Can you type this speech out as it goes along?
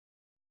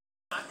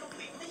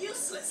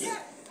useless.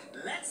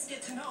 Let's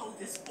get to know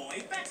this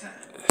boy better.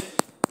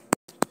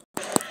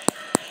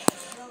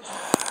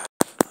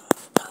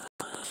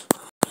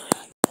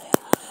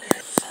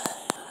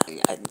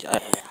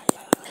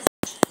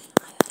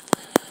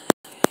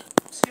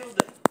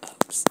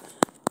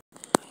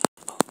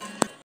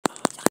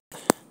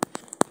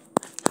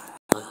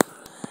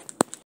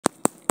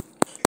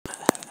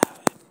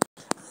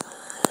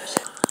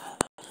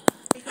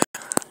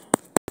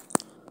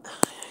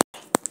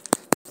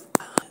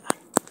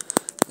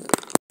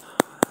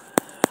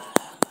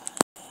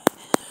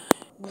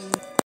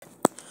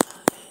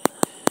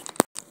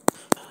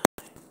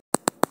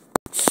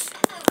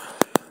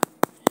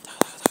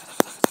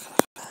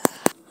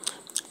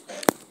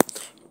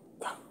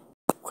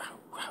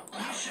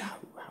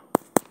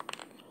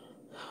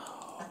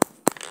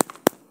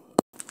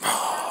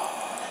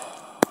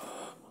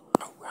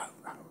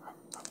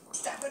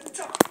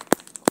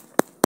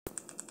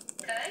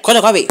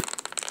 Copy.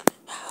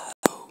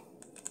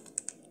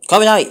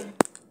 Copy.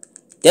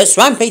 There's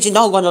rampaging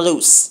dog on the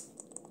loose.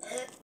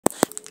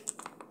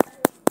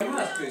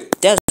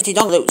 There's rampaging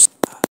dog loose.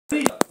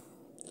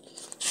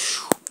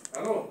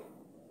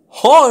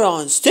 Hold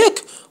on,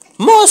 stick.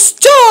 Must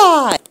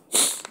die.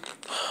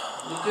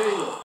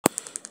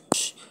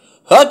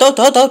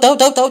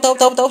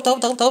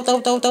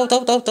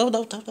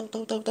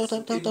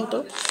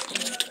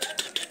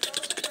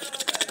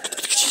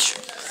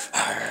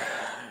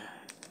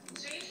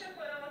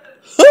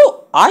 Who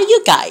are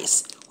you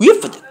guys? We're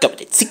from the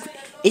government secret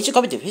ancient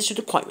government history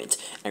requirement,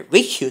 and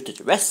we're here to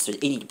the rest of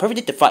the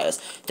permanent fires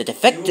that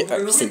affect the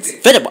earth since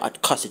venom are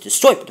caused to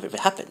destroy whatever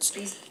happens.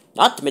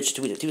 Not to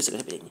mention the things that are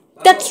happening.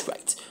 That's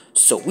right.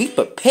 So we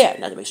prepare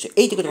now to make sure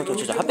anything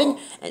going to happen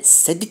and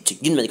send it to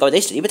human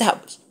government to leave it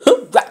happens.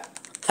 Right.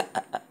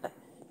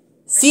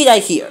 See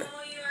that here?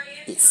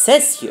 It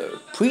says here,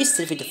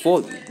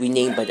 pre-74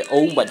 renamed by the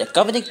owned by the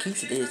government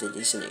keeps it is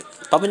additionally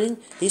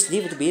permanent. This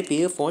leave it to be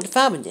appear for the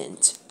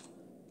permanent.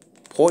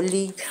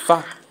 Poorly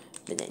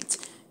permanent.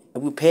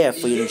 And prepare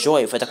for your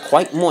enjoy for the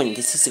quiet morning.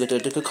 This is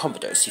the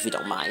computers, if you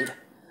don't mind.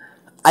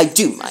 I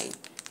do mind.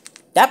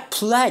 That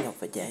plan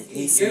over there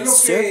needs to be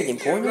served in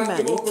important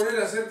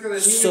manner.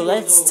 So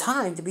it's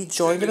time to be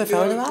joined by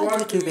fellow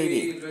around you,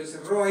 baby.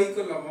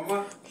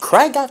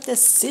 Craig got the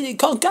city,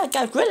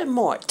 got rid of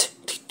Mort.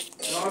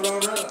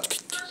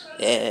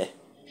 Yeah.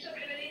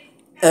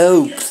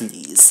 Oh,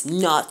 please,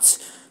 not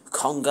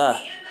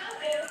Conga.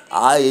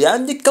 I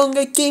am the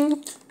Conga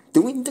King,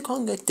 doing the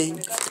Conga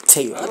thing.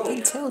 Tail up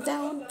and tail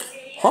down.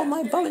 All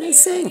my body and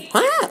sing.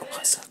 Wow,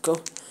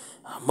 go.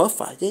 I'm a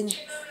fighting.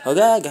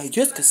 Okay, I got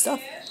just good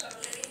stuff.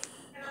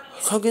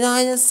 Conga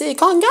and say,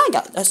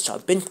 Conga, that's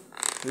jumping.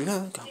 We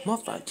got more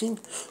fighting.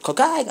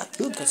 Conga got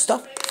you good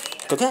stuff.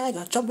 Conga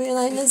got jumping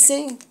and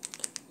sing.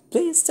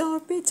 Please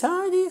don't be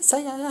tardy.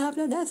 Say I have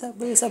no dance.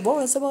 Please, a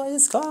boy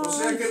is gone.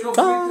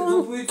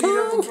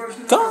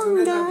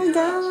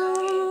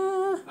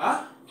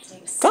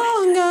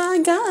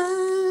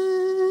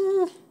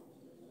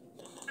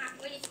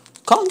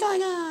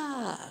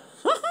 Conga.